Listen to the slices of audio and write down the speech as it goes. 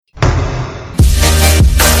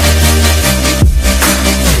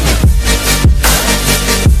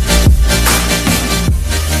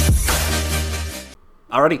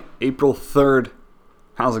Alrighty, April 3rd.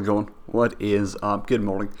 How's it going? What is up? Good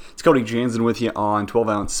morning. It's Cody Jansen with you on 12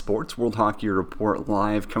 Ounce Sports, World Hockey Report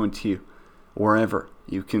live, coming to you wherever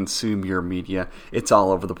you consume your media. It's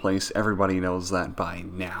all over the place. Everybody knows that by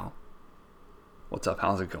now. What's up?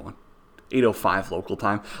 How's it going? 8:05 local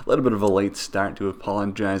time. A little bit of a late start. To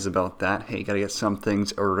apologize about that. Hey, gotta get some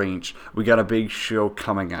things arranged. We got a big show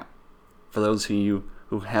coming up. For those of you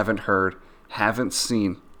who haven't heard, haven't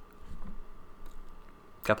seen,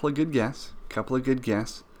 couple of good guests.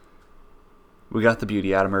 We got the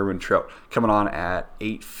beauty, Adam Irwin Trout, coming on at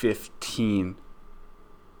 8:15.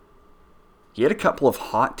 He had a couple of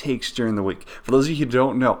hot takes during the week. For those of you who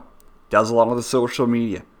don't know, does a lot of the social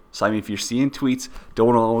media. So, I mean, if you're seeing tweets,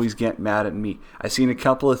 don't always get mad at me. I've seen a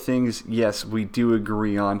couple of things, yes, we do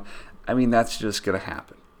agree on. I mean, that's just going to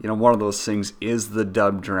happen. You know, one of those things is the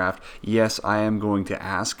dub draft. Yes, I am going to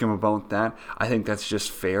ask him about that. I think that's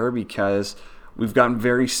just fair because we've gotten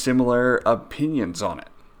very similar opinions on it.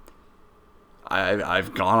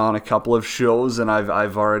 I've gone on a couple of shows and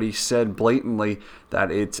I've already said blatantly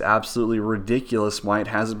that it's absolutely ridiculous why it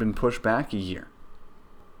hasn't been pushed back a year.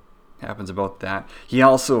 Happens about that. He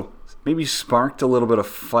also maybe sparked a little bit of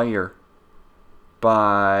fire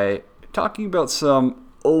by talking about some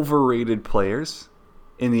overrated players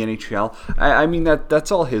in the NHL. I mean,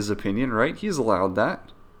 that's all his opinion, right? He's allowed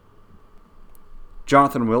that.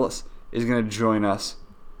 Jonathan Willis is going to join us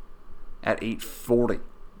at 8:40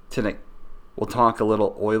 tonight. We'll talk a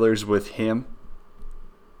little Oilers with him.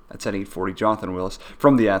 That's at 8:40. Jonathan Willis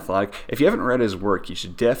from The Athletic. If you haven't read his work, you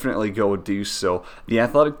should definitely go do so. The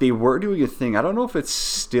Athletic, they were doing a thing. I don't know if it's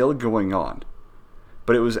still going on,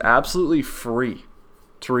 but it was absolutely free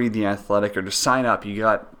to read The Athletic or to sign up. You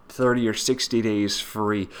got 30 or 60 days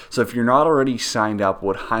free. So if you're not already signed up,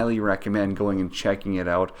 would highly recommend going and checking it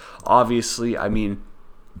out. Obviously, I mean,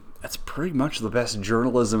 that's pretty much the best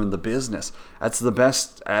journalism in the business. That's the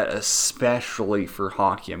best, especially for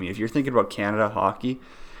hockey. I mean, if you're thinking about Canada hockey,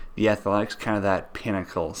 The Athletic's kind of that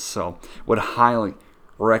pinnacle. So would highly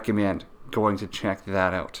recommend going to check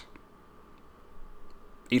that out.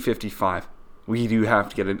 8:55. We do have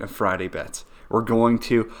to get into Friday bets. We're going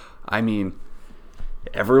to, I mean,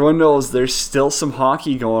 everyone knows there's still some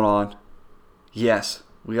hockey going on. Yes,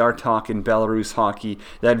 we are talking Belarus hockey.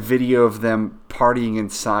 That video of them partying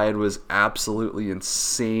inside was absolutely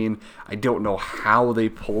insane. I don't know how they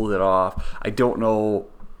pulled it off. I don't know.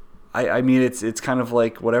 I mean, it's kind of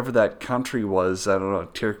like whatever that country was. I don't know,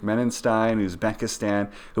 Turkmenistan,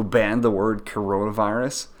 Uzbekistan, who banned the word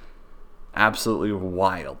coronavirus. Absolutely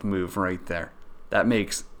wild move right there. That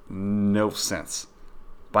makes no sense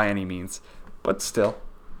by any means. But still,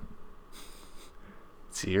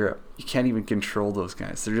 it's Europe. You can't even control those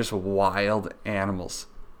guys. They're just wild animals.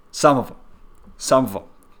 Some of them.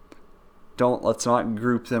 Let's not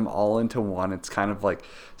group them all into one. It's kind of like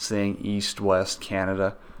saying East, West,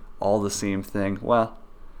 Canada, all the same thing. Well,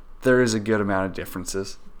 there is a good amount of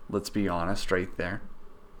differences. Let's be honest right there.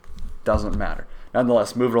 Doesn't matter.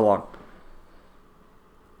 Nonetheless, moving along.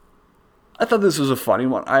 I thought this was a funny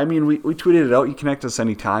one. I mean, we tweeted it out. You connect us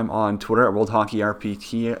anytime on Twitter at World Hockey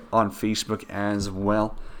RPT, on Facebook as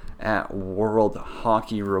well at World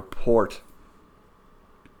Hockey Report.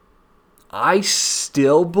 I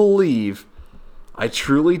still believe, I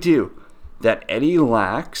truly do, that Eddie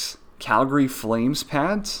Lack's Calgary Flames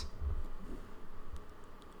pads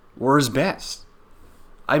were his best.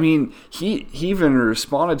 I mean, he even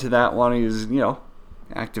responded to that one. He's,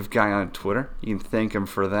 active guy on Twitter. You can thank him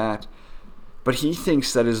for that. But he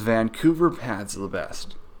thinks that his Vancouver pads are the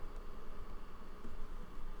best.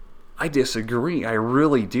 I disagree. I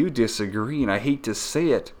really do disagree, and I hate to say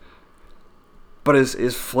it. But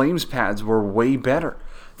his Flames pads were way better.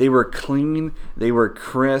 They were clean. They were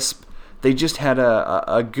crisp. They just had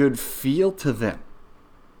a good feel to them.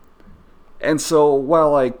 And so,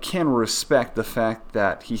 while I can respect the fact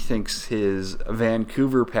that he thinks his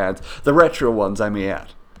Vancouver pads, the retro ones I may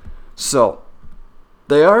add, so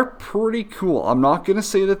they are pretty cool. I'm not going to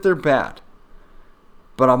say that they're bad,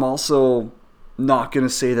 but I'm also not going to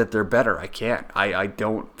say that they're better. I can't. I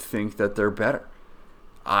don't think that they're better.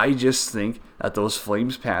 I just think that those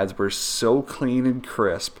Flames pads were so clean and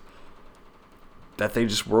crisp that they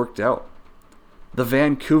just worked out. The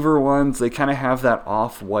Vancouver ones, they kind of have that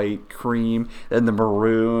off-white cream and the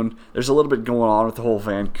maroon. There's a little bit going on with the whole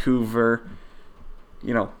Vancouver.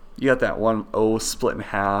 You got that one O split in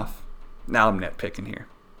half. Now I'm nitpicking here.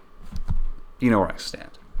 You know where I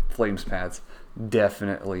stand. Flames pads,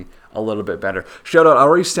 definitely a little bit better. Shout out, I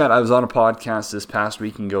already said I was on a podcast this past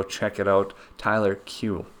week. You can go check it out. Tyler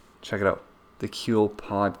Kuehl. Check it out. The Kuehl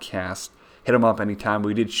podcast. Hit hit them up anytime.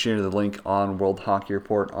 We did share the link on World Hockey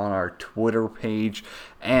Report on our Twitter page.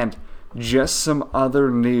 And just some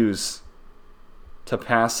other news to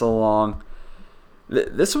pass along.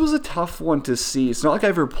 This was a tough one to see. It's not like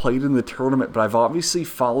I've ever played in the tournament, but I've obviously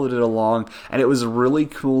followed it along, and it was really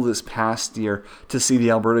cool this past year to see the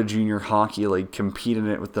Alberta Junior Hockey League compete in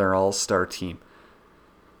it with their all-star team.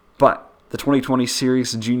 But the 2020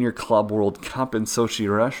 Series Junior Club World Cup in Sochi,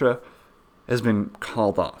 Russia has been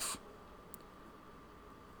called off.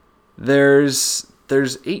 There's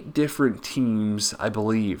 8 different teams, I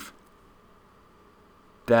believe,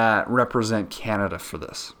 that represent Canada for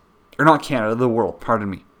this. Or not Canada, the world, pardon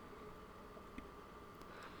me.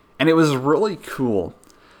 And it was really cool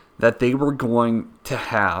that they were going to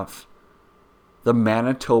have the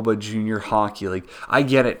Manitoba Junior Hockey League. I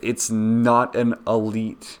get it, it's not an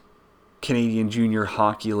elite Canadian Junior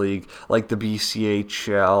Hockey League like the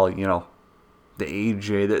BCHL, the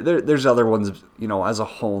AJ. There's other ones, as a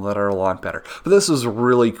whole that are a lot better. But this was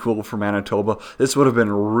really cool for Manitoba. This would have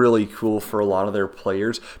been really cool for a lot of their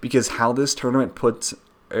players because how this tournament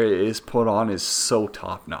is put on is so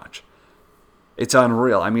top notch. It's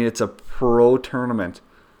unreal. I mean, it's a pro tournament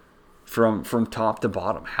from top to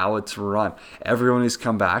bottom. How it's run. Everyone who's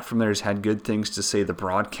come back from there has had good things to say. The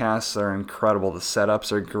broadcasts are incredible. The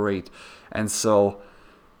setups are great, and so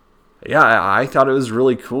yeah, I thought it was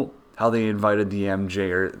really cool how they invited the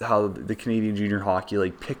MJ or how the Canadian Junior Hockey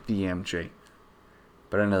League picked the MJ.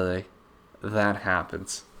 But anyway, that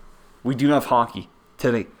happens. We do have hockey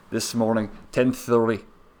today, this morning, 10:30.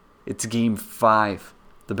 It's Game 5,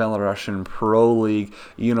 the Belarusian Pro League.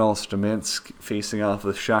 Unos Minsk facing off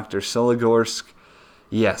with Shakhtar Soligorsk.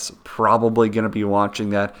 Yes, probably going to be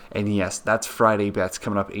watching that. And yes, that's Friday bets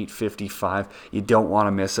coming up 8:55. You don't want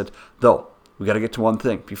to miss it. Though, we got to get to one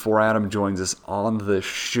thing before Adam joins us on the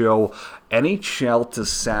show. NHL to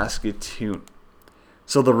Saskatoon.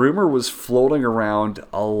 So the rumor was floating around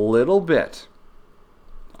a little bit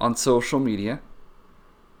on social media.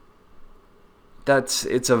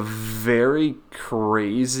 It's a very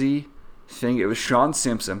crazy thing. It was Sean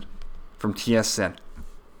Simpson from TSN.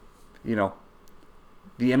 The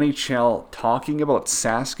NHL talking about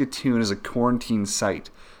Saskatoon as a quarantine site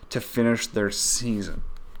to finish their season.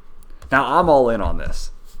 Now, I'm all in on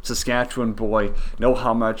this. Saskatchewan boy, know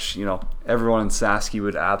how much, everyone in Saski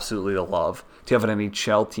would absolutely love to have an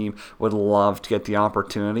NHL team, would love to get the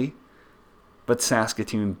opportunity. But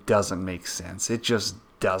Saskatoon doesn't make sense. It just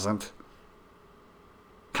doesn't.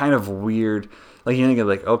 Kind of weird. Like, you think of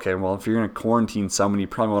okay, well, if you're going to quarantine someone, you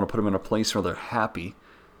probably want to put them in a place where they're happy.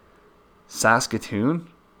 Saskatoon?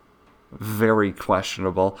 Very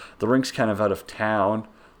questionable. The rink's kind of out of town.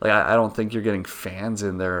 I don't think you're getting fans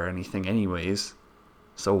in there or anything anyways.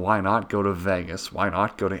 So why not go to Vegas? Why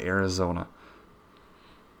not go to Arizona?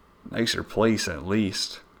 Nicer place at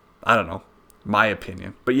least. I don't know. My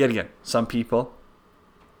opinion. But yet again, some people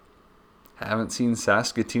haven't seen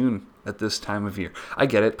Saskatoon at this time of year. I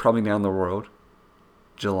get it, probably down the road.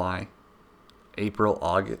 July, April,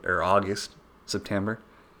 August, September.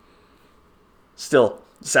 Still,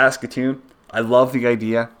 Saskatoon, I love the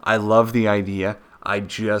idea. I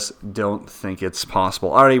just don't think it's possible.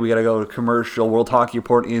 Alright, we gotta go to commercial. World Hockey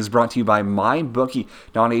Report is brought to you by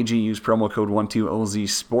MyBookie.ag. Use promo code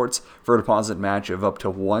 12OZSports for a deposit match of up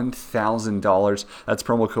to $1,000. That's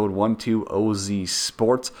promo code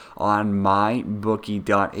 12OZSports on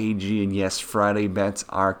MyBookie.ag. And yes, Friday bets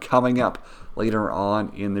are coming up later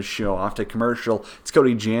on in the show. Off to commercial. It's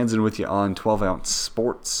Cody Jansen with you on 12-Ounce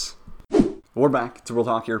Sports. We're back. It's a World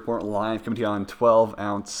Hockey Report live coming to you on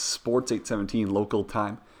 12-Ounce Sports, 8:17 local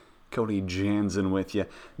time. Cody Jansen with you.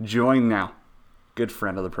 Joined now, good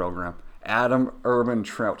friend of the program, Adam Urban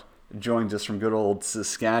Trout, joins us from good old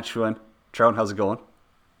Saskatchewan. Trout, how's it going?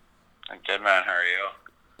 I'm good, man. How are you?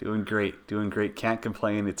 Doing great. Can't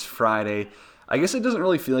complain. It's Friday. I guess it doesn't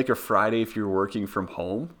really feel like a Friday if you're working from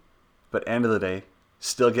home, but end of the day,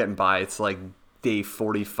 still getting by. It's like day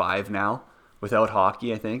 45 now without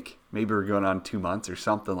hockey, I think. Maybe we're going on 2 months or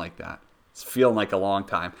something like that. It's feeling like a long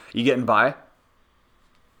time. You getting by?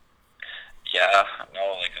 Yeah,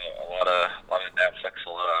 no, like a lot of Netflix, a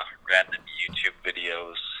lot of random YouTube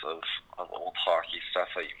videos of old hockey stuff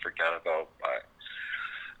that you forget about, but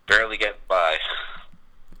barely get by.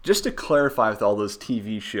 Just to clarify with all those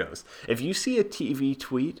TV shows, if you see a TV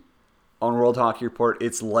tweet on World Hockey Report,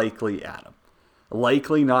 it's likely Adam.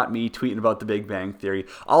 Likely not me tweeting about the Big Bang Theory.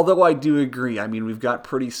 Although I do agree. I mean, we've got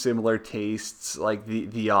pretty similar tastes. Like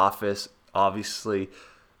The Office, obviously,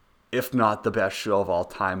 if not the best show of all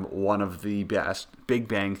time, one of the best. Big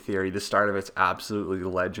Bang Theory, the start of it's absolutely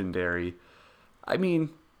legendary. I mean,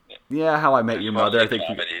 yeah, How I Met Your Mother. I think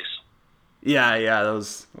comedies. Yeah,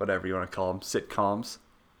 those, whatever you want to call them, sitcoms,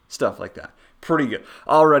 stuff like that. Pretty good.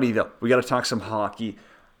 Alrighty, though, we got to talk some hockey.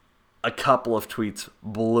 A couple of tweets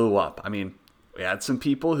blew up. I mean, we had some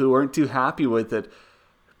people who weren't too happy with it,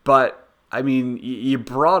 but I mean, you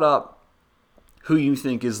brought up who you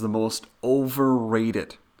think is the most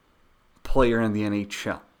overrated player in the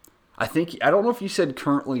NHL. I don't know if you said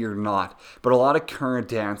currently or not, but a lot of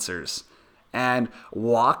current answers. And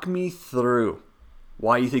walk me through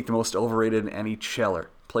why you think the most overrated NHLer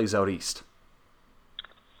plays out east.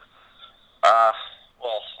 Well,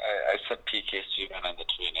 I said PK Subban in the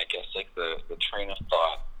tweet, and I guess like the train of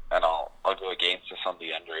thought, and I'll go against this on the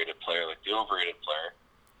underrated player, like the overrated player.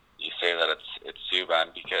 You say that it's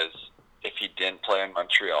Subban because if he didn't play in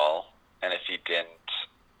Montreal, and if he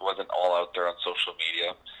wasn't all out there on social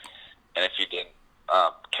media, and if he didn't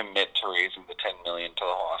commit to raising the $10 million to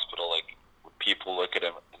the hospital, like people look at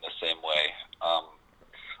him in the same way.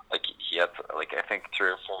 Like he had like I think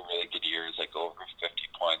 3 or 4 really good years, like over 50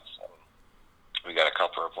 points. And we got a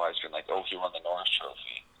couple of replies being like, "Oh, he won the Norris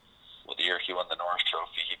Trophy." Well, the year he won the Norris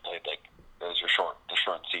Trophy, he played like it was the short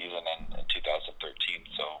season in 2013.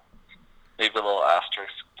 So maybe a little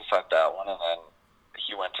asterisk beside that one. And then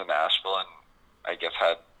he went to Nashville and I guess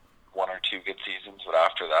had 1 or 2 good seasons, but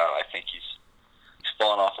after that, I think he's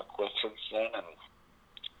fallen off a cliff since then. And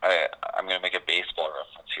I'm going to make a baseball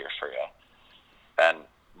reference here for you. And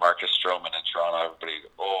Marcus Stroman in Toronto, everybody,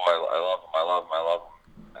 I love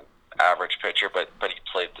him. An average pitcher, but he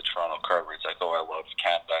played the Toronto Carver. He's like, I love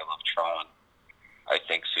Canada, I love Toronto. I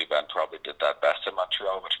think Subban probably did that best in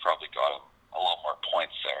Montreal, which probably got him a lot more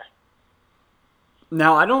points there.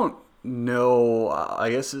 Now, I don't know. I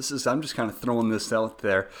guess I'm just kind of throwing this out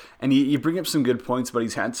there. And you bring up some good points, but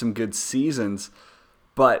he's had some good seasons.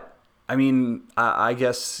 But, I mean, I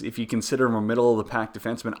guess if you consider him a middle-of-the-pack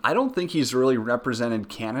defenseman, I don't think he's really represented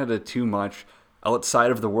Canada too much outside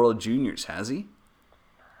of the World Juniors, has he?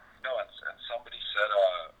 No, and somebody said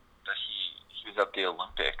that he was at the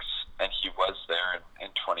Olympics, and he was there in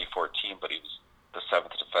 2014, but he was the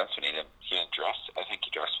 7th defenseman. He didn't dress. I think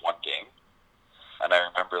he dressed 1 game. And I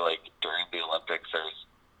remember, like, during the Olympics, there's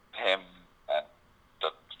him and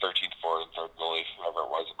the 13th, 4th, and 3rd goalie, whoever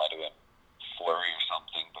it was. It might have been Fleury or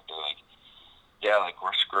something. But they're like, yeah, like,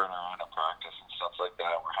 we're screwing around at practice and stuff like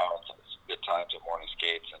that. And we're having some good times at morning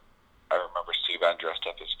skates. And I remember Subban dressed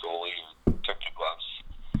up as goalie and took the gloves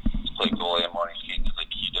to play goalie at morning skates.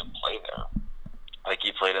 Like, he didn't play there. Like,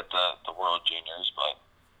 he played at the World Juniors, but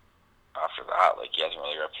after that, like, he hasn't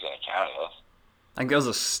really represented Canada. I think that was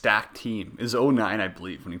a stacked team. It was 2009, I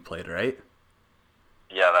believe, when he played, right?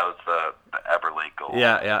 Yeah, that was the Eberle goal.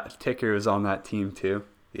 Yeah. Ticker was on that team, too.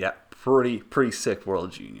 Yeah, pretty sick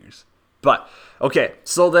World Juniors. But, okay,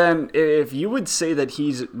 so then if you would say that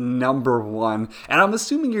he's number 1, and I'm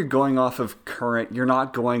assuming you're going off of current, you're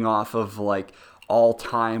not going off of, like,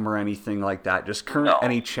 all-time or anything like that, just current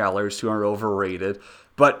NHLers who are overrated.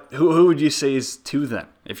 But who would you say is 2 then,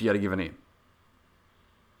 if you had to give a name?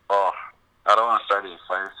 Oh, I don't want to start any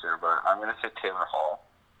fires here, but I'm going to say Taylor Hall.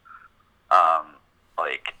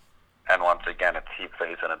 And once again, he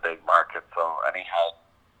plays in a big market, and he had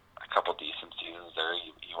a couple decent seasons there.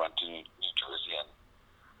 He went to New Jersey and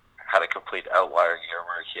had a complete outlier year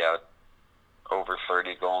where he had over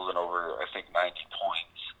 30 goals and over, I think, 90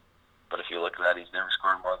 points. But if you look at that, he's never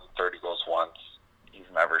scored more than 30 goals once.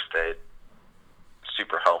 He's never stayed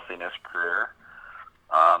super healthy in his career.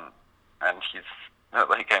 And he's,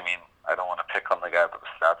 like, I mean, I don't want to pick on the guy, but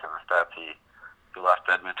the stats are the stats. He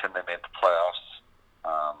left Edmonton, they made the playoffs.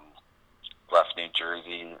 Left New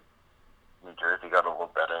Jersey. New Jersey got a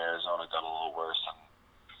little better. Arizona got a little worse. And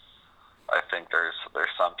I think there's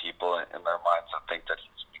some people in their minds that think that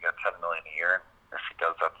he's going to get $10 million a year. And if he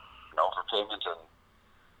does, that's an overpayment. And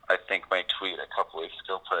I think my tweet a couple weeks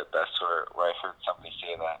ago put it best where I heard somebody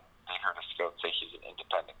say that they heard a scout say he's an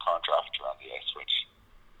independent contractor on the ice, which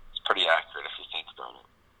is pretty accurate if you think about it.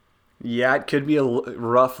 Yeah, it could be a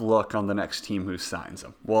rough look on the next team who signs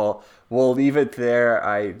him. Well, we'll leave it there.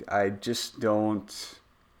 I just don't...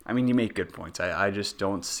 I mean, you make good points. I just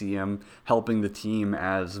don't see him helping the team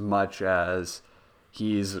as much as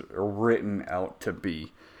he's written out to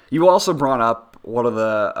be. You also brought up one of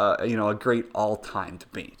the, a great all-time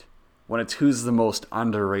debate when it's who's the most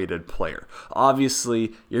underrated player.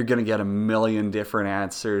 Obviously, you're going to get a million different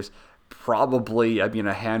answers. Probably,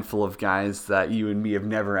 a handful of guys that you and me have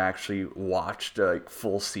never actually watched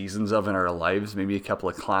full seasons of in our lives, maybe a couple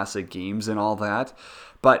of classic games and all that.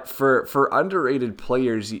 But for underrated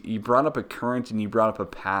players, you brought up a current and you brought up a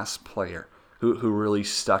past player who really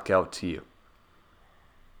stuck out to you.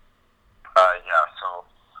 Yeah, so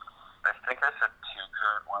I think I said 2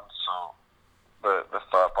 current ones. So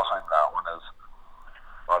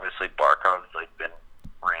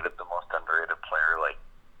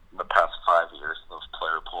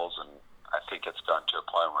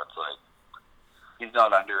he's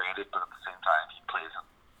not underrated, but at the same time, he plays in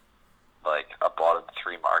like a bottom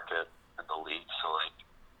 3 market in the league. So like,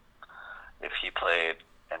 if he played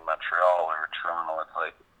in Montreal or Toronto, it's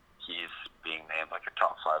like he's being named like a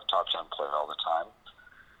top 5, top 10 player all the time.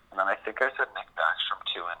 And then I think I said Nick Backstrom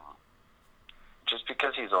too, and just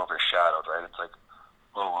because he's overshadowed, right? It's like,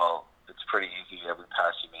 oh well, it's pretty easy. Every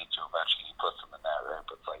pass you make to eventually he puts in the net, right?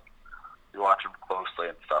 But it's like you watch him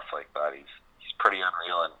closely and stuff like that. He's pretty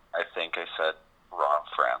unreal, and I think I said Ron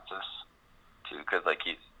Francis too, because like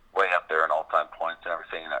he's way up there in all-time points and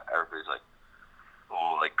everything. And everybody's like,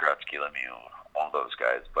 oh, like Gretzky, Lemieux, all those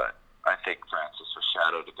guys. But I think Francis was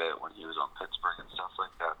shadowed a bit when he was on Pittsburgh and stuff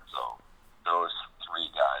like that. So those 3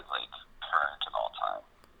 guys, like current and all-time.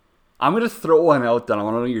 I'm going to throw one out then. I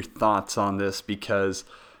want to know your thoughts on this because,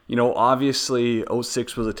 obviously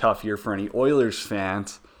 06 was a tough year for any Oilers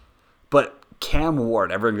fans. But Cam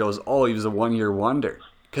Ward, everyone goes, oh, he was a one-year wonder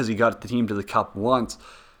because he got the team to the Cup once.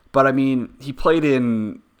 But, I mean, he played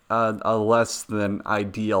in a less than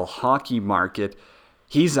ideal hockey market.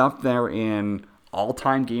 He's up there in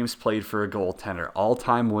all-time games played for a goaltender,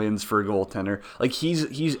 all-time wins for a goaltender. Like,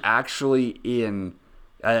 he's actually in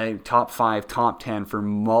top 5, top 10 for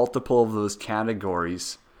multiple of those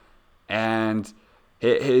categories. And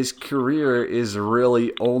his career is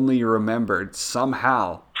really only remembered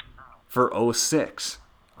somehow for 06.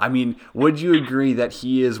 I mean, would you agree that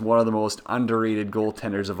he is one of the most underrated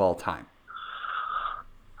goaltenders of all time?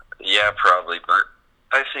 Yeah, probably, but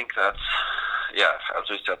I think that's, as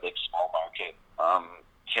we said, like small market.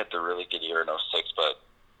 He had the really good year in 06, but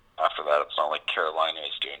after that, it's not like Carolina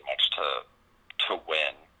is doing much to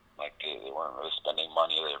win. Like they weren't really spending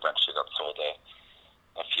money. They eventually got sold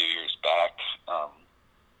a few years back.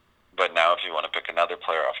 But now, if you want to pick another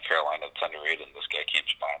player off Carolina that's underrated, this guy came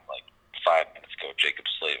to mind like 5 minutes ago, Jacob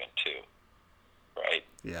Slavin too, right?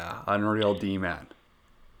 Yeah, unreal D-man.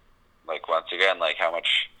 Like once again, like how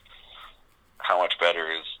much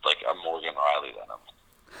better is like a Morgan Riley than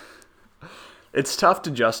him? It's tough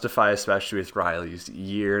to justify, especially with Riley's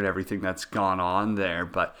year and everything that's gone on there,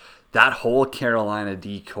 but that whole Carolina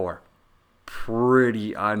D-core,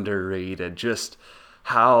 pretty underrated. Just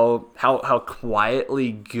how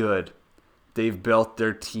quietly good they've built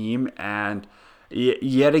their team, and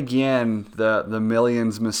yet again, the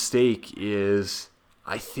Millions mistake is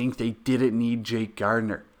I think they didn't need Jake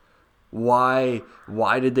Gardiner. Why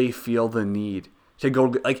did they feel the need to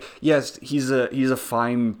go, like, yes, he's a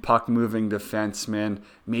fine puck moving defenseman.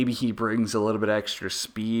 Maybe he brings a little bit extra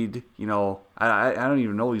speed. I don't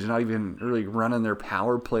even know. He's not even really running their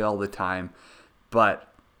power play all the time,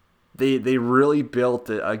 but they really built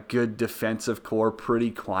a good defensive core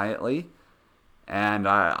pretty quietly. And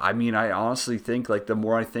I mean, I honestly think, like, the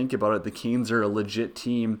more I think about it, the Canes are a legit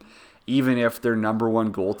team, even if their number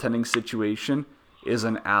one goaltending situation is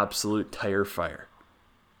an absolute tire fire.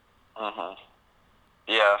 Mm-hmm.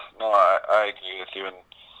 Yeah, no, I agree with you, and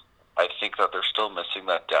I think that they're still missing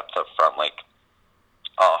that depth up front. Like,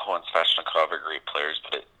 Aho and Svechnikov are great players,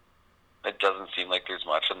 but it doesn't seem like there's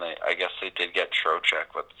much, and I guess they did get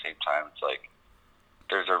Trocheck, but at the same time, it's like,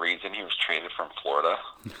 there's a reason he was traded from Florida.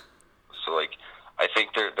 So, like, I think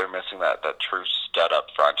they're missing that true stud up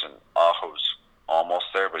front, and Aho's almost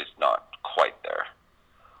there, but he's not quite there.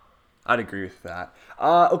 I'd agree with that.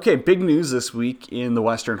 Okay, big news this week in the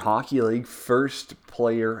Western Hockey League. First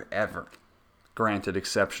player ever granted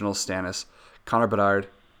exceptional status. Connor Bedard.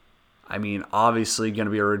 I mean, obviously going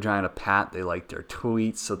to be a Regina Pat. They like their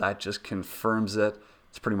tweets, so that just confirms it.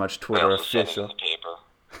 It's pretty much Twitter official.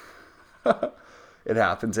 It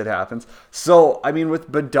happens. So, I mean,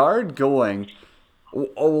 with Bedard going...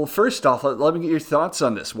 well, first off, let me get your thoughts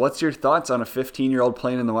on this. What's your thoughts on a 15-year-old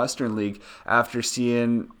playing in the Western League after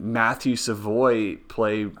seeing Matthew Savoy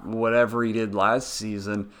play whatever he did last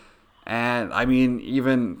season? And, I mean,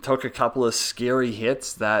 even took a couple of scary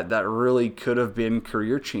hits that really could have been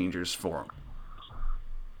career changers for him.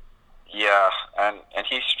 Yeah, and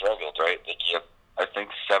he struggled, right? Like, he had, I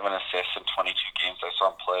think, 7 assists in 22 games. I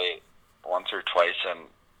saw him play once or twice, and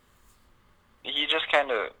he just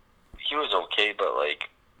kind of... he was okay, but, like,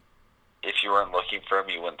 if you weren't looking for him,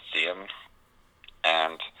 you wouldn't see him.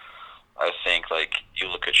 And I think, like, you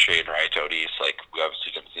look at Shane Wright out east, like, we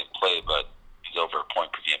obviously didn't see him play, but he's over a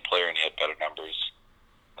point per game player, and he had better numbers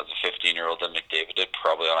as a 15-year-old than McDavid did,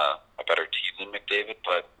 probably on a better team than McDavid.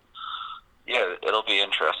 But, yeah, it'll be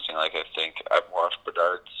interesting. Like, I think I've watched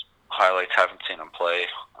Bedard's highlights, haven't seen him play.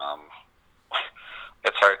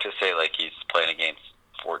 It's hard to say, like, he's playing against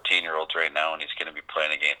 14-year-olds right now, and he's going to be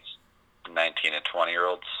playing against 19 and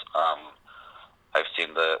 20-year-olds. I've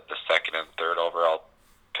seen the second and third overall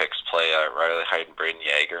picks play Riley Heidt and Braden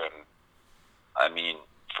Yager, and I mean,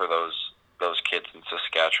 for those kids in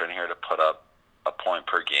Saskatchewan here to put up a point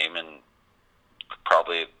per game in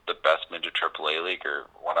probably the best midget AAA league or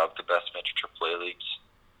one of the best midget AAA leagues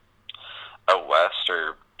out west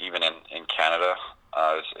or even in Canada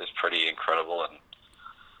is pretty incredible. And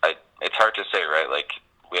it's hard to say, right? Like,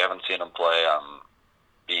 we haven't seen him play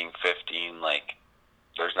being 15. Like,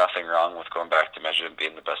 there's nothing wrong with going back to measure and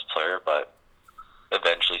being the best player, but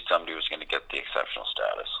eventually somebody was going to get the exceptional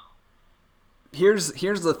status.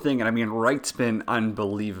 Here's the thing, and I mean, Wright's been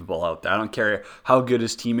unbelievable out there. I don't care how good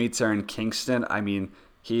his teammates are in Kingston. I mean,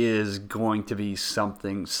 he is going to be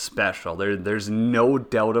something special. There's no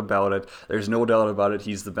doubt about it. There's no doubt about it.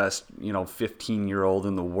 He's the best, 15-year-old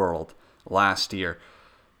in the world last year.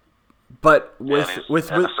 But with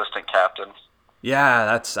assistant captain. Yeah,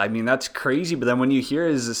 that's crazy. But then when you hear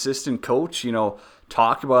his assistant coach,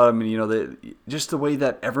 talk about him, and just the way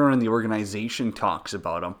that everyone in the organization talks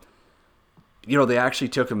about him, they actually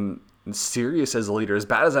took him serious as a leader. As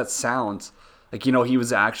bad as that sounds, like, he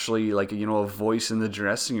was actually like, a voice in the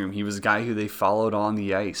dressing room. He was a guy who they followed on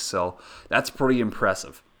the ice. So that's pretty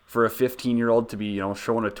impressive for a 15-year-old to be,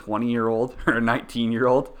 showing a 20-year-old or a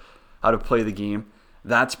 19-year-old how to play the game.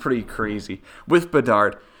 That's pretty crazy. With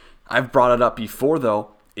Bedard, I've brought it up before,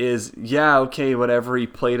 though, is, whatever, he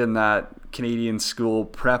played in that Canadian school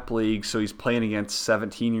prep league, so he's playing against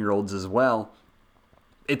 17-year-olds as well.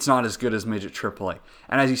 It's not as good as midget AAA.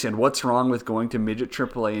 And as you said, what's wrong with going to midget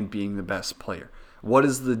AAA and being the best player? What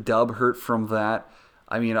does the dub hurt from that?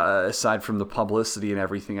 I mean, aside from the publicity and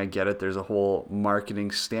everything, I get it. There's a whole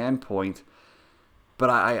marketing standpoint. But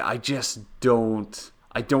I just don't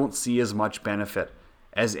see as much benefit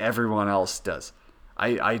as everyone else does.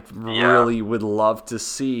 I really would love to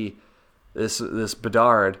see this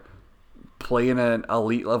Bedard play in an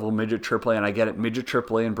elite level midget AAA, and I get it. Midget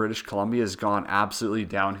AAA in British Columbia has gone absolutely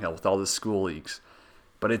downhill with all the school leagues,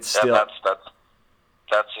 but it's still that's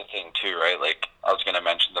the thing too, right? Like, I was going to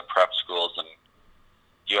mention the prep schools, and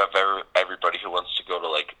you have everybody who wants to go to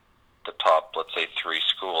like the top, let's say 3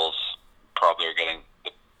 schools, probably are getting the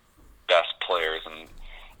best players, and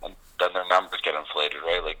then their numbers get inflated,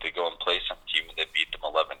 right? Like, they go and play some team and they beat them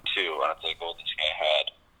 11-2, and it's like, oh, this guy had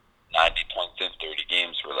 90 points in 30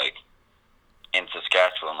 games. We're like, in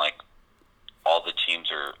Saskatchewan, like, all the teams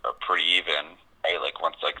are pretty even, right? Like,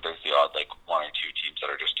 once, like, there's the odd, like, 1 or 2 teams that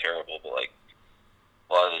are just terrible, but, like,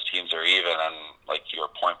 a lot of those teams are even, and, like, you're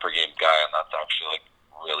a point per game guy, and that's actually, like,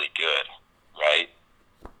 really good, right?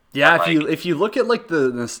 Yeah, if you look at, like,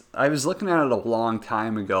 I was looking at it a long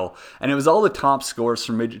time ago, and it was all the top scores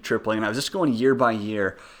from midget AAA, and I was just going year by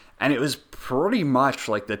year, and it was pretty much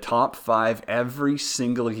like the top 5 every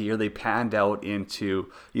single year they panned out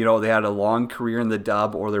into, they had a long career in the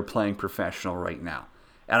dub or they're playing professional right now.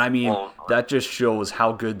 And I mean, that just shows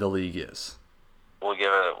how good the league is. We'll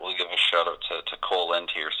give a shout out to Cole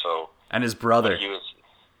Lind here. And his brother.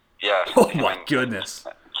 Oh my goodness.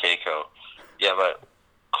 Keiko. Yeah, but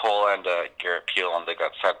Cole and Garrett Peel, they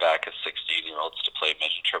got sent back as 16-year-olds to play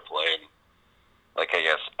midget AAA, and, like, I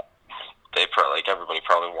guess everybody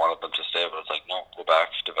probably wanted them to stay, but it's like, no, go back,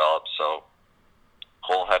 develop. So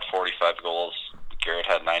Cole had 45 goals, Garrett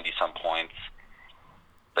had 90-some points.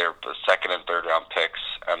 They're the second and third round picks,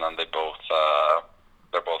 and then they're both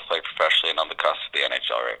playing professionally and on the cusp of the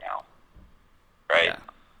NHL right now. Right? Yeah.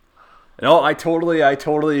 No, I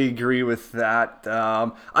totally agree with that.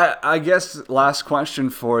 I guess last question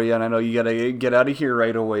for you, and I know you gotta get out of here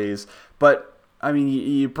right away, but I mean,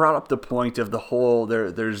 you brought up the point of the whole,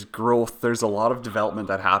 there's growth, there's a lot of development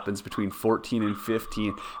that happens between 14 and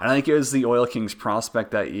 15. And I think it was the Oil Kings prospect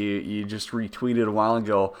that you just retweeted a while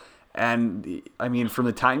ago. And, I mean, from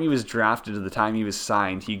the time he was drafted to the time he was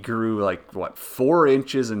signed, he grew, 4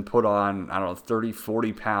 inches and put on, 30,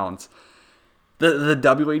 40 pounds. The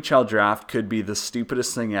WHL draft could be the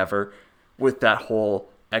stupidest thing ever with that whole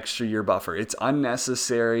extra year buffer. It's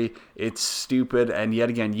unnecessary, it's stupid, and yet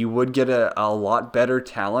again, you would get a lot better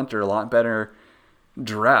talent or a lot better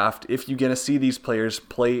draft if you get to see these players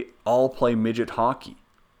play midget hockey,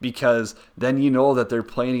 because then you know that they're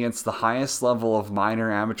playing against the highest level of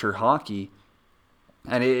minor amateur hockey,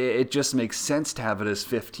 and it just makes sense to have it as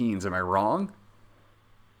 15s. Am I wrong?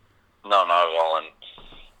 No, not at all. And,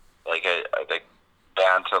 like, I think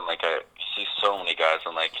Bantam, like, I see so many guys,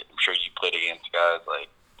 and, like, I'm sure you played against guys, like,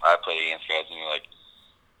 I played against guys, and you're like,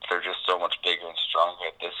 they're just so much bigger and stronger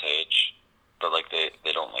at this age, but, like, they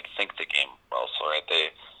don't, like, think the game well. So, right,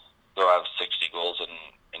 they'll have 60 goals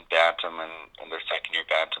in Bantam, and in their second year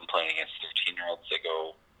Bantam playing against 13-year-olds. They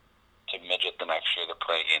go to midget the next year, they're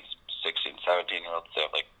playing against 16, 17-year-olds. They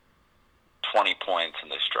have, like, 20 points, and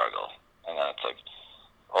they struggle. And then it's like,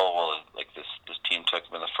 oh, well, like, this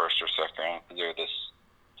pick them in the first or second round because they're this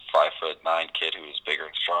 5'9" kid who is bigger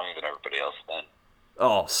and stronger than everybody else. Then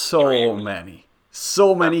oh, so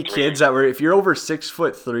many kids that were. If you're over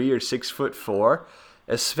 6'3" or 6'4",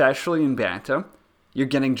 especially in bantam, you're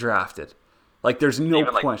getting drafted. Like there's no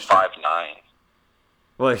even question. Like 5'9".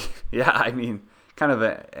 Well, yeah, I mean, kind of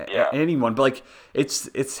anyone, but like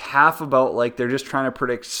it's half about like they're just trying to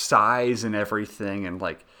predict size and everything, and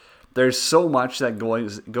like there's so much that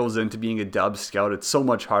goes into being a dub scout. It's so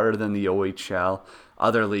much harder than the OHL,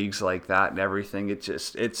 other leagues like that, and everything. It's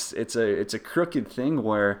a crooked thing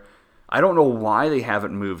where I don't know why they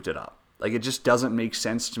haven't moved it up. Like it just doesn't make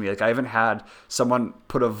sense to me. Like I haven't had someone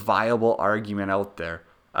put a viable argument out there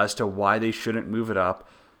as to why they shouldn't move it up.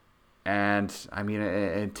 And, I mean,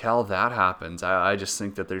 until that happens, I just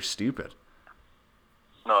think that they're stupid.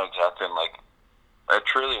 No, exactly. And, like, I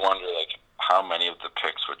truly wonder, like, how many of the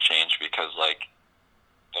picks would change because, like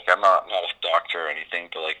I'm not a doctor or anything,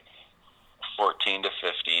 but, like, 14 to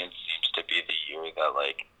 15 seems to be the year that,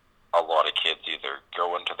 like, a lot of kids either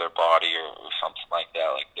grow into their body or something like that.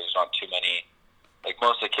 Like, there's not too many, like,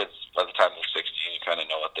 most of the kids, by the time they're 16, you kind of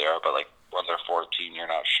know what they are, but, like, when they're 14, you're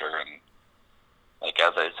not sure, and like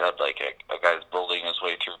as I said, like a guy's building his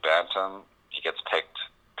way through bantam, he gets picked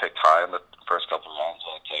high in the first couple of rounds,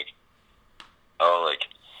 and it's like, oh, like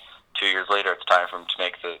 2 years later, it's time for him to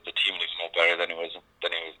make the team, and he's no better than he was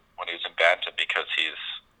when he was in bantam because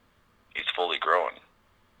he's fully grown.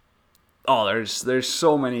 Oh, there's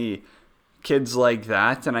so many kids like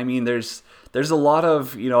that, and I mean there's a lot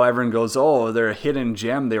of, you know, everyone goes, oh, they're a hidden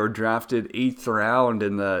gem. They were drafted 8th round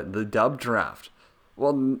in the dub draft.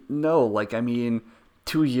 Well, no, like, I mean,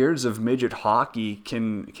 2 years of midget hockey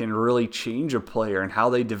can really change a player and how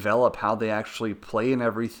they develop, how they actually play and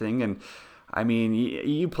everything. And, I mean,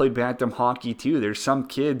 you played bantam hockey, too. There's some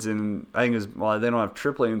kids, and I think they don't have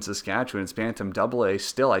AAA in Saskatchewan. It's bantam AA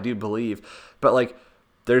still, I do believe. But, like,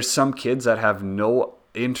 there's some kids that have no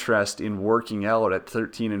interest in working out at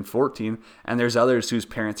 13 and 14, and there's others whose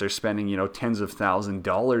parents are spending, you know, tens of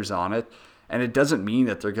 $1,000s on it. And it doesn't mean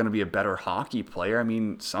that they're going to be a better hockey player. I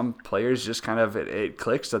mean, some players just kind of, it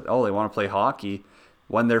clicks that, oh, they want to play hockey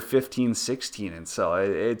when they're 15, 16. And so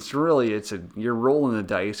you're rolling the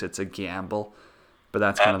dice. It's a gamble. But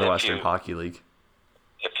that's kind of the Western Hockey League.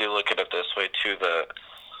 If you look at it this way, too, the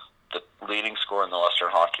leading scorer in the Western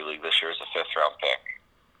Hockey League this year is a 5th round pick.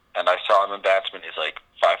 And I saw him in bantam. He's like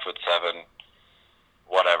 5'7",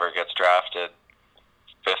 whatever, gets drafted,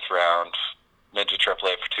 5th round, midget AAA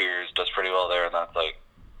for 2 years, does pretty well there, and that's like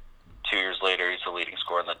 2 years later he's the leading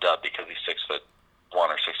scorer in the dub because he's 6'1" or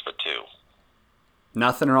 6'2".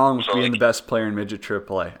 Nothing wrong with being the best player in midget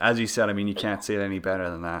AAA. As you said, I mean, you can't say it any better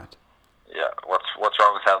than that. Yeah, what's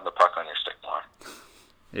wrong with having the puck on your stick more?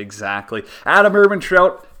 Exactly. Adam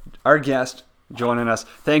Ermintrout, our guest, joining us.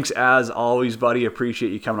 Thanks as always, buddy.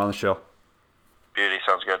 Appreciate you coming on the show. Beauty,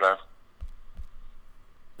 sounds good, man.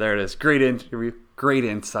 There it is. Great interview, great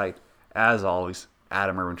insight. As always,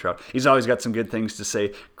 Adam Ermintrout. He's always got some good things to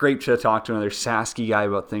say. Great to talk to another Sasky guy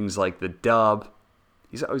about things like the dub.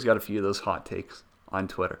 He's always got a few of those hot takes on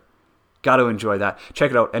Twitter. Got to enjoy that.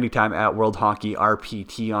 Check it out anytime at World Hockey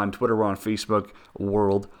RPT on Twitter. We're on Facebook,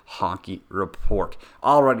 World Hockey Report.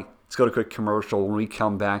 Alrighty, let's go to a quick commercial. When we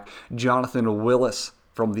come back, Jonathan Willis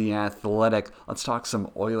from The Athletic. Let's talk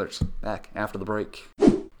some Oilers. Back after the break.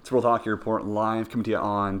 It's World Hockey Report live, coming to you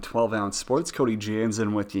on 12 Ounce Sports. Cody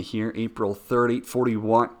Jansen with you here, April 3rd,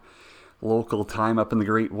 8:41 local time up in the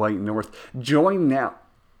Great White North. Joined now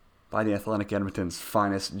by the Athletic Edmonton's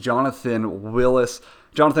finest, Jonathan Willis.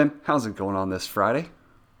 Jonathan, how's it going on this Friday?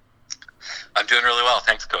 I'm doing really well,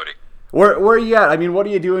 thanks, Cody. Where are you at? I mean, what are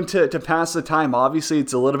you doing to pass the time? Obviously,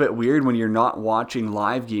 it's a little bit weird when you're not watching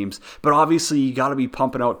live games, but obviously you got to be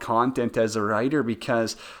pumping out content as a writer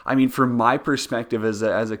because, I mean, from my perspective as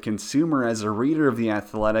a consumer, as a reader of The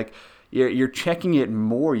Athletic, you're checking it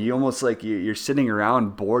more. You almost like you're sitting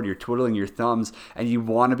around bored, you're twiddling your thumbs, and you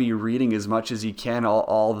want to be reading as much as you can,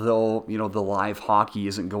 although, you know, the live hockey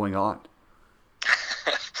isn't going on.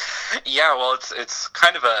 Yeah, well, it's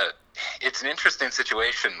kind of it's an interesting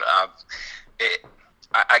situation.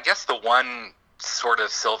 I guess the one sort of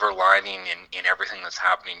silver lining in everything that's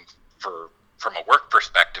happening from a work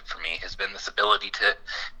perspective for me has been this ability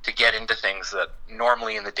to get into things that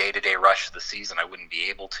normally in the day-to-day rush of the season I wouldn't be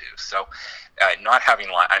able to. So not having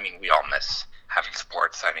I mean, we all miss having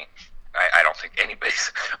sports. I mean, I don't think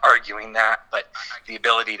anybody's arguing that, but the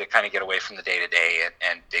ability to kind of get away from the day-to-day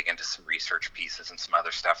and dig into some research pieces and some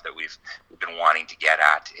other stuff that we've been wanting to get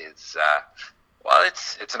at is, well,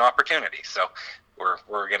 it's an opportunity. So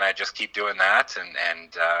we're going to just keep doing that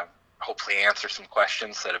and hopefully answer some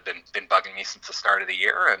questions that have been bugging me since the start of the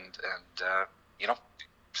year, and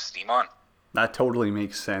steam on. That totally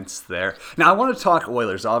makes sense there. Now I want to talk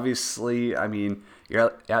Oilers. Obviously, I mean,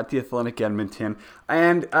 you're at the Athletic Edmonton,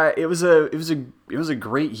 and it was a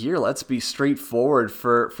great year. Let's be straightforward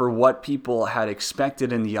for what people had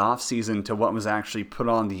expected in the offseason to what was actually put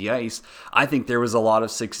on the ice. I think there was a lot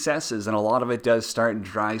of successes, and a lot of it does start in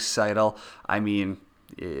Draisaitl. I mean,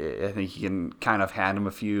 I think you can kind of hand him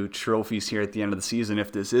a few trophies here at the end of the season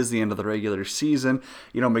if this is the end of the regular season.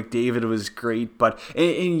 McDavid was great, but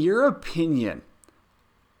in your opinion,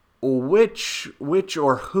 which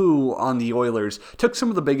or who on the Oilers took some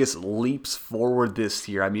of the biggest leaps forward this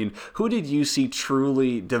year? I mean, who did you see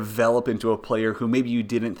truly develop into a player who maybe you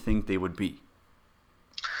didn't think they would be?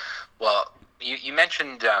 Well, you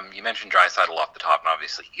mentioned Draisaitl off the top, and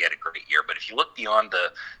obviously he had a great year. But if you look beyond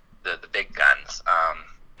the big guns,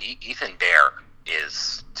 Ethan Bear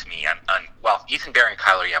is, to me, Ethan Bear and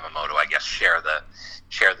Kailer Yamamoto, I guess, share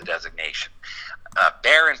the designation.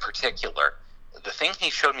 Bear in particular, the thing he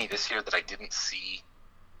showed me this year that I didn't see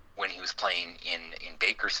when he was playing in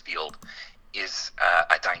Bakersfield is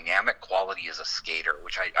a dynamic quality as a skater,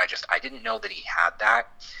 which I didn't know that he had that.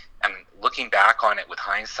 And looking back on it with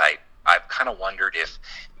hindsight, I've kind of wondered if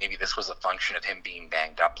maybe this was a function of him being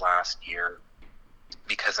banged up last year.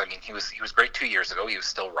 Because I mean, he was great 2 years ago. He was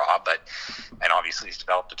still raw, and obviously he's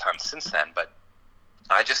developed a ton since then. But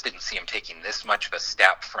I just didn't see him taking this much of a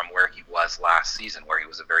step from where he was last season, where he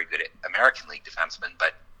was a very good American League defenseman,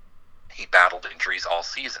 but he battled injuries all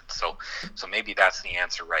season. So maybe that's the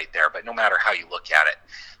answer right there. But no matter how you look at it,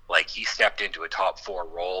 like, he stepped into a top 4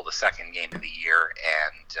 role the second game of the year,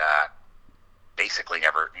 and basically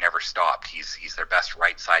never stopped. He's their best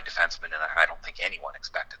right side defenseman, and I don't think anyone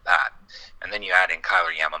expected that. And then you add in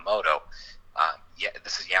Kailer Yamamoto.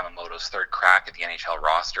 This is Yamamoto's third crack at the NHL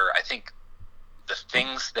roster. I think the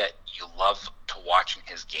things that you love to watch in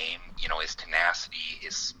his game, his tenacity,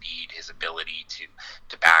 his speed, his ability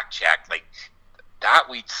to back check, like that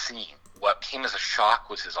we'd seen. What came as a shock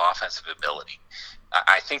was his offensive ability.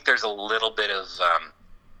 I think there's a little bit of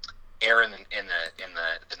error in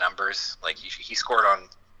the numbers. Like he scored on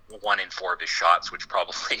 1 in 4 of his shots, which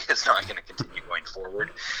probably is not going to continue going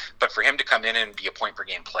forward. But for him to come in and be a point per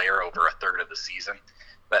game player over a third of the season,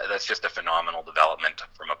 that's just a phenomenal development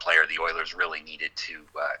from a player the Oilers really needed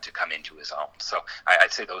to come into his own. So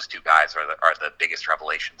I'd say those two guys are the biggest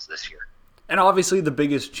revelations this year. And obviously the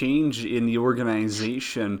biggest change in the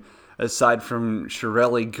organization, aside from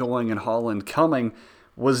Chiarelli going and Holland coming,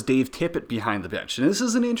 was Dave Tippett behind the bench. And this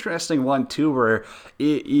is an interesting one too, where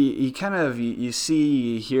you see,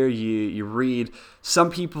 you hear, you read,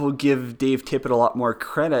 some people give Dave Tippett a lot more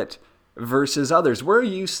credit versus others. Where are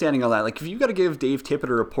you standing on that? Like, if you got to give Dave Tippett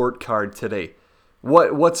a report card today,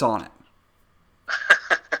 what's on it?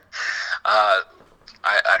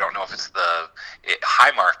 I don't know if it's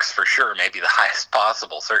high marks for sure, maybe the highest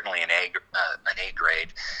possible, certainly an A grade.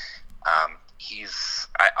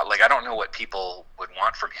 I don't know what people would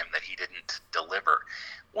want from him that he didn't deliver.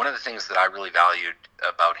 One of the things that I really valued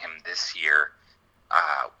about him this year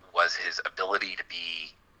was his ability to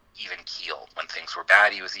be even keel. When things were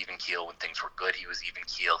bad, he was even keel. When things were good, he was even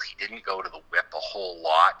keel. He didn't go to the whip a whole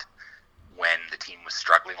lot when the team was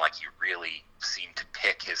struggling. Like, he really seemed to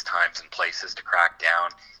pick his times and places to crack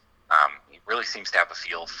down. He really seems to have a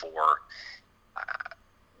feel for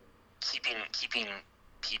keeping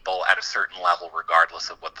people at a certain level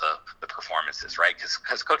regardless of what the performance is, right?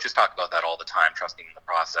 Because coaches talk about that all the time, trusting in the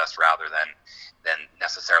process rather than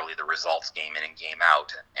necessarily the results game in and game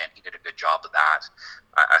out, and he did a good job of that.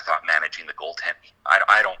 I thought managing the goaltending.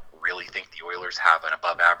 I don't really think the Oilers have an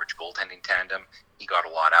above average goaltending tandem. He got a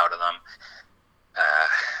lot out of them.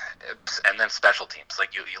 And then special teams.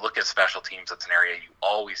 Like, you look at special teams, that's an area you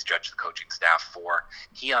always judge the coaching staff for.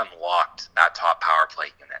 He unlocked that top power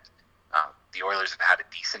play unit. The Oilers have had a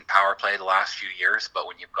decent power play the last few years, but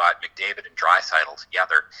when you've got McDavid and Draisaitl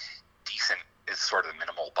together, decent is sort of the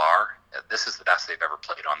minimal bar. This is the best they've ever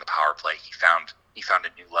played on the power play. He found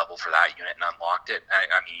a new level for that unit and unlocked it.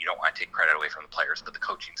 I mean, you don't want to take credit away from the players, but the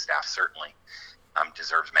coaching staff certainly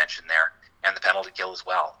deserves mention there. And the penalty kill as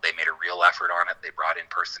well. They made a real effort on it. They brought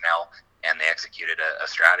in personnel, and they executed a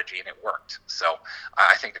strategy, and it worked. So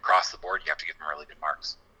I think across the board, you have to give them really good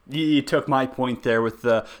marks. You took my point there with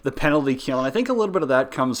the penalty kill, and I think a little bit of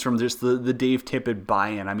that comes from just the Dave Tippett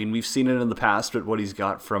buy-in. I mean, we've seen it in the past with what he's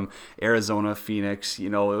got from Arizona, Phoenix,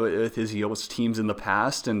 with his Yost teams in the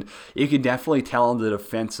past, and you can definitely tell on the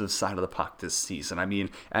defensive side of the puck this season. I mean,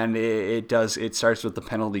 and it starts with the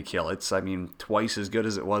penalty kill. It's, I mean, twice as good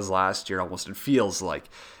as it was last year, almost it feels like,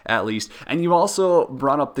 at least. And you also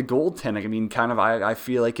brought up the goaltending. I mean, kind of, I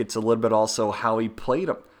feel like it's a little bit also how he played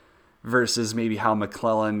him versus maybe how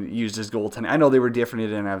McClellan used his goaltending. I know they were different. He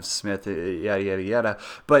didn't have Smith, yada, yada, yada.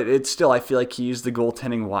 But it's still, I feel like he used the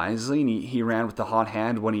goaltending wisely, and he ran with the hot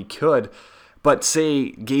hand when he could. But say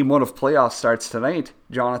Game 1 of playoffs starts tonight,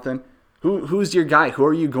 Jonathan, who's your guy? Who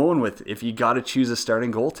are you going with if you got to choose a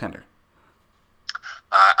starting goaltender?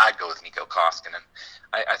 I'd go with Mikko Koskinen.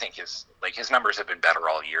 I think his numbers have been better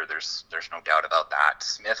all year. There's no doubt about that.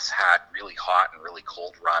 Smith's had really hot and really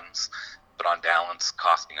cold runs, but on balance,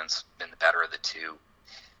 Koskinen's been the better of the two.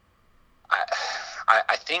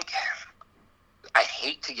 I think I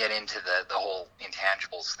hate to get into the whole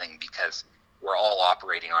intangibles thing because we're all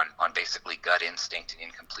operating on basically gut instinct and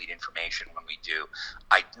incomplete information when we do.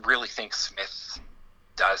 I really think Smith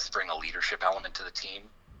does bring a leadership element to the team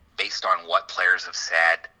based on what players have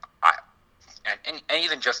said. And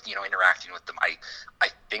even just, interacting with them, I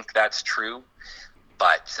think that's true.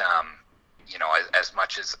 But, as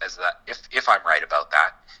much as that, if I'm right about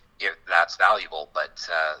that, if that's valuable, but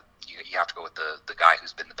you have to go with the guy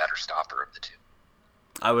who's been the better stopper of the two.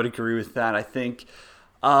 I would agree with that. I think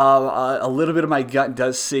a little bit of my gut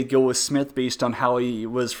does say go with Smith based on how he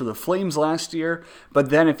was for the Flames last year.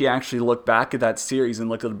 But then if you actually look back at that series and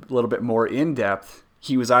look a little bit more in depth,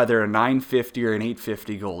 he was either a 950 or an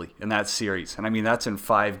 850 goalie in that series. And I mean, that's in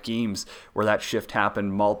 5 games where that shift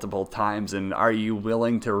happened multiple times. And are you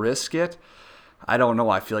willing to risk it? I don't know.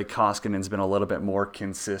 I feel like Koskinen's been a little bit more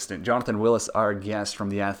consistent. Jonathan Willis, our guest from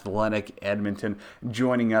the Athletic Edmonton,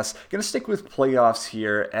 joining us. Going to stick with playoffs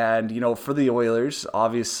here. And, for the Oilers,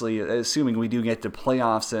 obviously, assuming we do get to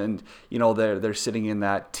playoffs and, they're sitting in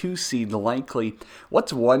that 2 seed likely,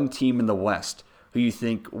 what's one team in the West who you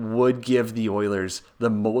think would give the Oilers the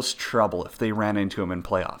most trouble if they ran into them in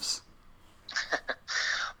playoffs?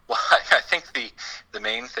 Well, I think the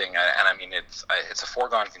main thing, and I mean it's a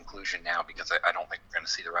foregone conclusion now because I don't think we're going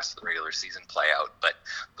to see the rest of the regular season play out. But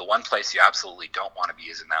the one place you absolutely don't want to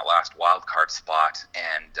be is in that last wild card spot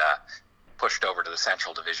and pushed over to the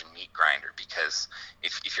Central Division meat grinder. Because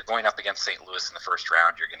if you're going up against St. Louis in the first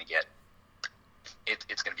round, you're going to get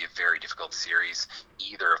it's going to be a very difficult series,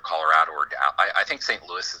 either of Colorado or Dallas. I think St.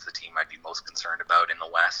 Louis is the team I'd be most concerned about in the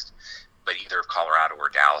West, but either of Colorado or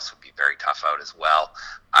Dallas would be very tough out as well.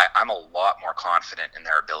 I'm a lot more confident in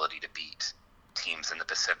their ability to beat teams in the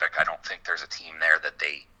Pacific. I don't think there's a team there that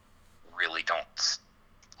they really don't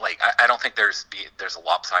like. I don't think there's a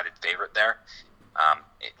lopsided favorite there.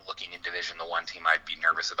 Looking in Division, the one team I'd be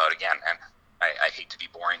nervous about again, and I hate to be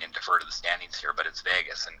boring and defer to the standings here, but it's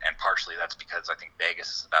Vegas, and partially that's because I think Vegas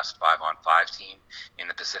is the best 5-on-5 team in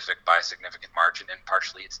the Pacific by a significant margin, and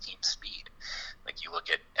partially it's team speed. Like you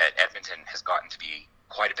look at Edmonton has gotten to be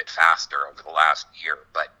quite a bit faster over the last year,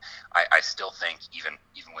 but I still think even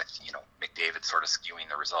with McDavid sort of skewing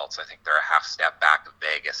the results, I think they're a half step back of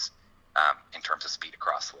Vegas in terms of speed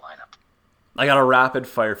across the lineup. I got a rapid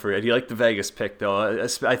fire for you. Do you like the Vegas pick, though?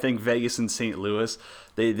 I think Vegas and St. Louis,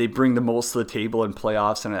 they bring the most to the table in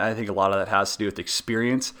playoffs, and I think a lot of that has to do with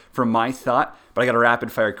experience from my thought. But I got a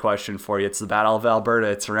rapid fire question for you. It's the Battle of Alberta.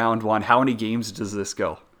 It's round 1. How many games does this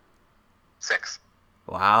go? 6.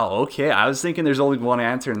 Wow, okay. I was thinking there's only one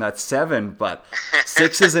answer, and that's 7, but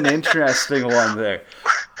 6 is an interesting one there.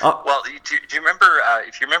 Well, do you remember,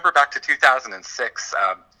 if you remember back to 2006,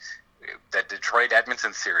 the Detroit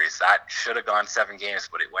Edmonton series, that should have gone 7 games,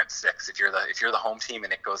 but it went 6. If you're the home team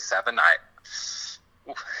and it goes 7,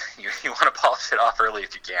 you want to polish it off early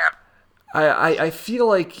if you can. I feel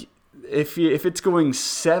like if it's going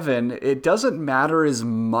 7, it doesn't matter as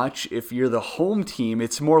much if you're the home team.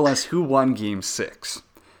 It's more or less who won Game 6.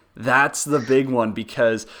 That's the big one,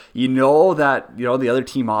 because that the other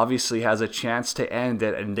team obviously has a chance to end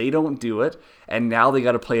it, and they don't do it, and now they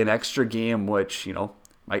got to play an extra game, which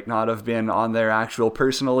might not have been on their actual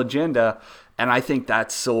personal agenda. And I think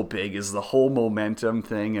that's so big, is the whole momentum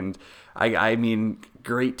thing. And I mean,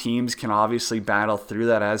 great teams can obviously battle through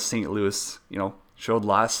that, as St. Louis, showed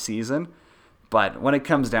last season. But when it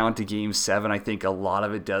comes down to Game 7, I think a lot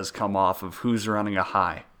of it does come off of who's running a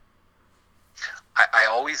high. I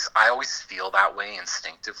always feel that way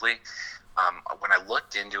instinctively. When I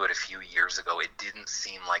looked into it a few years ago, it didn't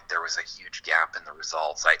seem like there was a huge gap in the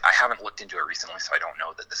results. I haven't looked into it recently, so I don't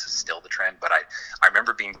know that this is still the trend, but I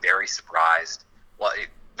remember being very surprised. Well,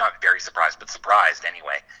 not very surprised, but surprised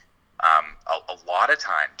anyway. A lot of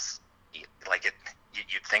times,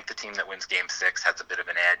 you'd think the team that wins Game 6 has a bit of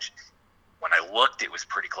an edge. When I looked, it was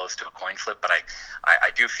pretty close to a coin flip, but I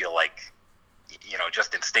do feel like,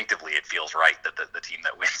 just instinctively it feels right that the team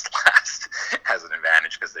that wins last has an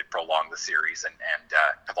advantage because they've prolonged the series and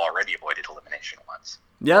have already avoided elimination once.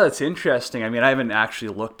 Yeah, that's interesting. I mean, I haven't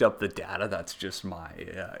actually looked up the data. That's just my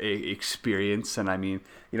experience. And I mean,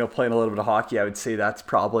 playing a little bit of hockey, I would say that's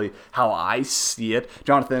probably how I see it.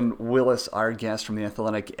 Jonathan Willis, our guest from the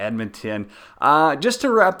Athletic Edmonton. Just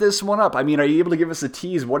to wrap this one up, I mean, are you able to give us a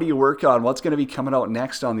tease? What do you work on? What's going to be coming out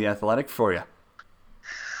next on the Athletic for you?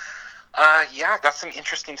 Yeah, got some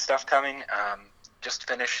interesting stuff coming. Just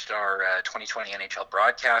finished our 2020 NHL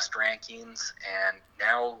broadcast rankings, and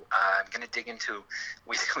now I'm going to dig into.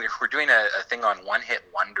 We're doing a thing on one-hit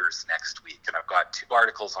wonders next week, and I've got 2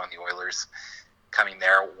 articles on the Oilers coming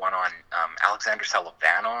there. One on Alexander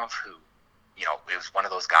Selivanov, who, is one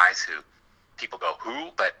of those guys who people go,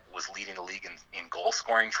 who, but was leading the league in goal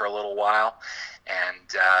scoring for a little while,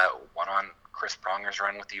 and one on Chris Pronger's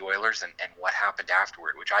run with the Oilers and what happened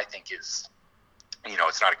afterward, which I think is,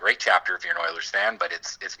 it's not a great chapter if you're an Oilers fan, but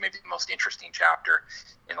it's maybe the most interesting chapter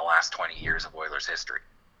in the last 20 years of Oilers history.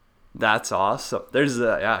 That's awesome. There's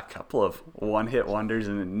a couple of one-hit wonders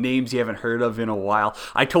and names you haven't heard of in a while.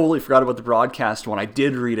 I totally forgot about the broadcast one. I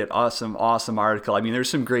did read it. Awesome article. I mean, there's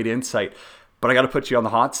some great insight. But I got to put you on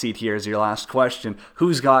the hot seat here as your last question.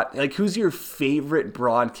 Who's your favorite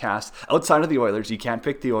broadcast outside of the Oilers? You can't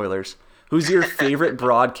pick the Oilers. Who's your favorite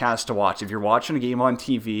broadcast to watch? If you're watching a game on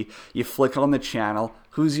TV, you flick on the channel.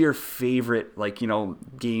 Who's your favorite,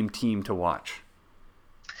 game team to watch?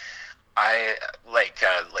 I like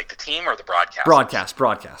the team or the broadcast.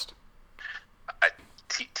 Broadcast.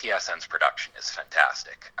 TSN's production is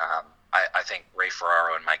fantastic. I think Ray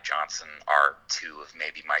Ferraro and Mike Johnson are 2 of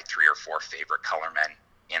maybe my 3 or 4 favorite colormen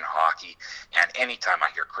in hockey. And anytime I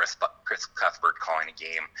hear Chris Cuthbert calling a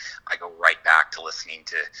game, I go right back to listening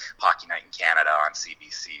to Hockey Night in Canada on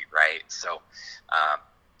CBC, right? So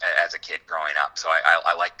as a kid growing up. So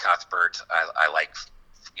I like Cuthbert. I like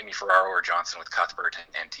give me Ferraro or Johnson with Cuthbert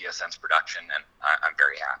and TSN's production, and I'm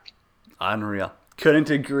very happy. Unreal. Couldn't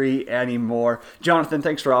agree anymore. Jonathan,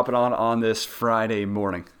 thanks for hopping on this Friday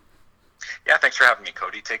morning. Yeah, thanks for having me,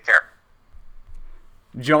 Cody. Take care.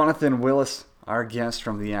 Jonathan Willis, our guest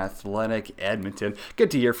from the Athletic Edmonton.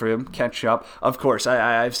 Good to hear from him, catch up. Of course,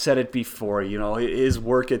 I've said it before, his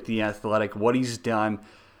work at the Athletic, what he's done,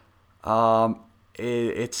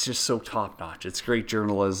 it's just so top-notch. It's great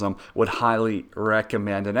journalism. Would highly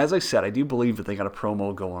recommend. And as I said, I do believe that they got a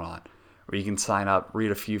promo going on where you can sign up,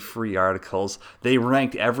 read a few free articles. They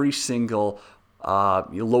ranked every single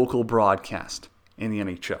local broadcast in the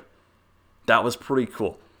NHL. That was pretty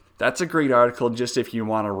cool. That's a great article just if you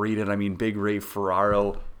want to read it. I mean, big Ray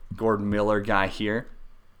Ferraro, Gordon Miller guy here.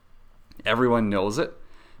 Everyone knows it.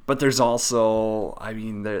 But there's also,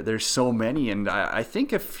 there's so many. And I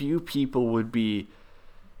think a few people would be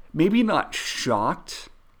maybe not shocked,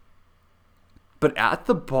 but at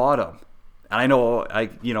the bottom. And I know,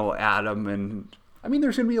 Adam and,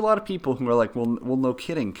 there's going to be a lot of people who are like, well, no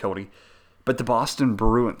kidding, Cody. But the Boston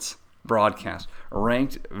Bruins broadcast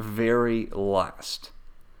ranked very last.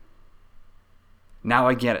 Now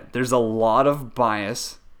I get it. There's a lot of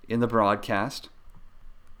bias in the broadcast.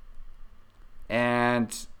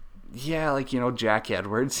 And yeah, Jack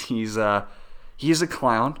Edwards, he's a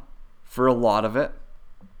clown for a lot of it.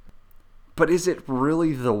 But is it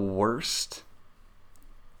really the worst?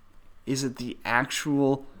 Is it the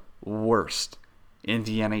actual worst in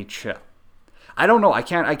the NHL? I don't know. I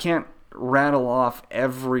can't rattle off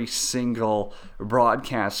every single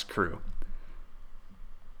broadcast crew.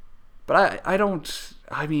 But if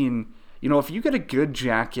you get a good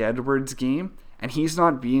Jack Edwards game and he's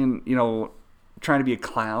not being, trying to be a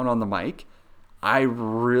clown on the mic, I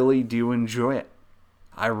really do enjoy it.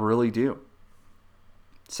 I really do.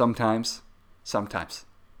 Sometimes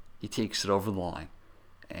he takes it over the line.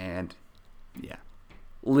 And yeah,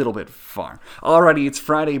 a little bit far. Alrighty, it's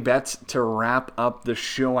Friday Bets to wrap up the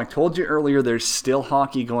show. I told you earlier there's still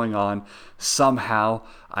hockey going on somehow.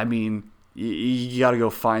 You got to go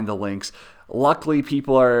find the links. Luckily,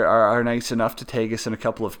 people are nice enough to take us in a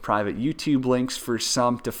couple of private YouTube links for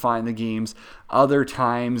some to find the games. Other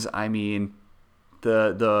times, the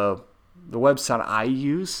website I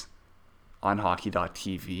use on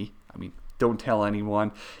hockey.tv, don't tell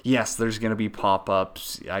anyone. Yes, there's going to be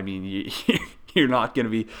pop-ups. You're not going to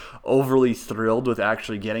be overly thrilled with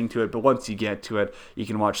actually getting to it, but once you get to it, you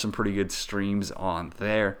can watch some pretty good streams on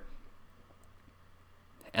there.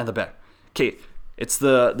 And the bet. Okay, It's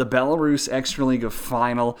the Belarus Extraliga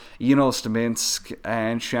final. Junos Minsk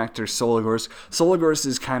and Shakhtar Sologorsk. Sologorsk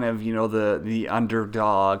is kind of, the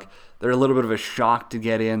underdog. They're a little bit of a shock to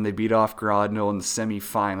get in. They beat off Grodno in the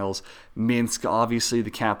semifinals. Minsk, obviously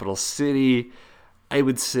the capital city. I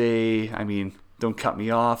would say, don't cut me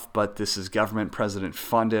off, but this is government president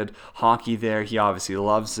funded hockey there. He obviously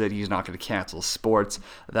loves it. He's not going to cancel sports.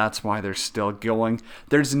 That's why they're still going.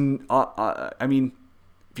 If you're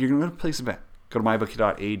going to place a bet, go to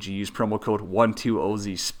mybookie.ag, use promo code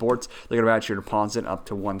 12OZSports. They're going to match your deposit up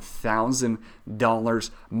to $1,000.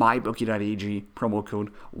 Mybookie.ag, promo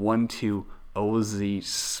code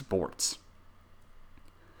 12OZSports.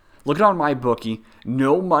 Looking on MyBookie,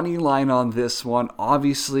 no money line on this one.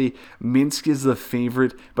 Obviously, Minsk is the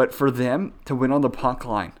favorite, but for them to win on the puck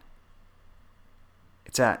line,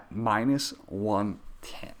 it's at minus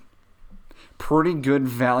 110. Pretty good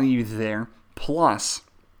value there. Plus,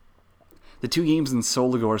 the two games in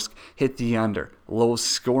Sologorsk hit the under. Low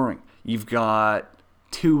scoring. You've got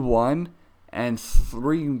 2-1 and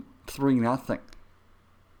 3-0.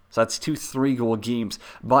 So that's 2 3-goal games.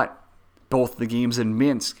 But both the games in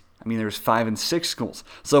Minsk, there's 5 and 6 goals.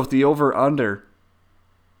 So if the over-under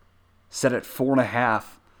set at 4.5,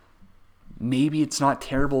 maybe it's not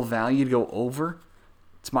terrible value to go over.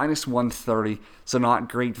 It's minus 130, so not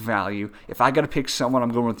great value. If I got to pick someone,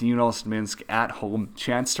 I'm going with Junos Minsk at home.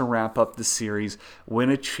 Chance to wrap up the series,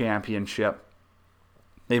 win a championship.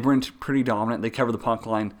 They've been pretty dominant. They cover the puck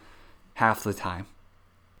line half the time.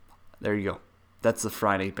 There you go. That's the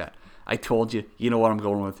Friday bet. I told you, you know what I'm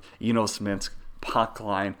going with. Junos Minsk, puck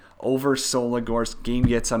line, over Sologorsk. Game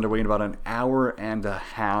gets underway in about an hour and a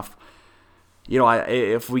half.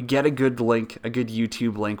 If we get a good link, a good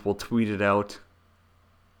YouTube link, we'll tweet it out.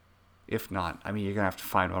 If not, you're going to have to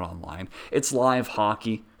find one online. It's live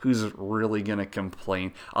hockey. Who's really going to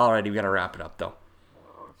complain? Alrighty, we got to wrap it up, though.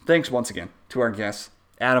 Thanks once again to our guests.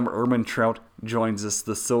 Adam Ermantrout joins us,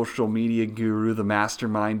 the social media guru, the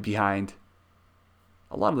mastermind behind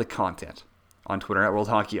a lot of the content on Twitter at World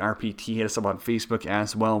Hockey RPT. Hit us up on Facebook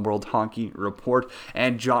as well, World Hockey Report.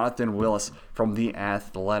 And Jonathan Willis from The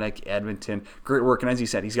Athletic Edmonton. Great work. And as he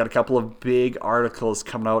said, he's got a couple of big articles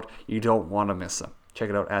coming out. You don't want to miss them. Check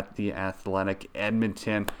it out at The Athletic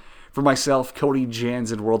Edmonton. For myself, Cody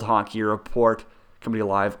Jansen, World Hockey Report, coming to you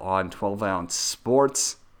live on 12 Ounce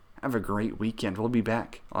Sports. Have a great weekend. We'll be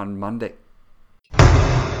back on Monday.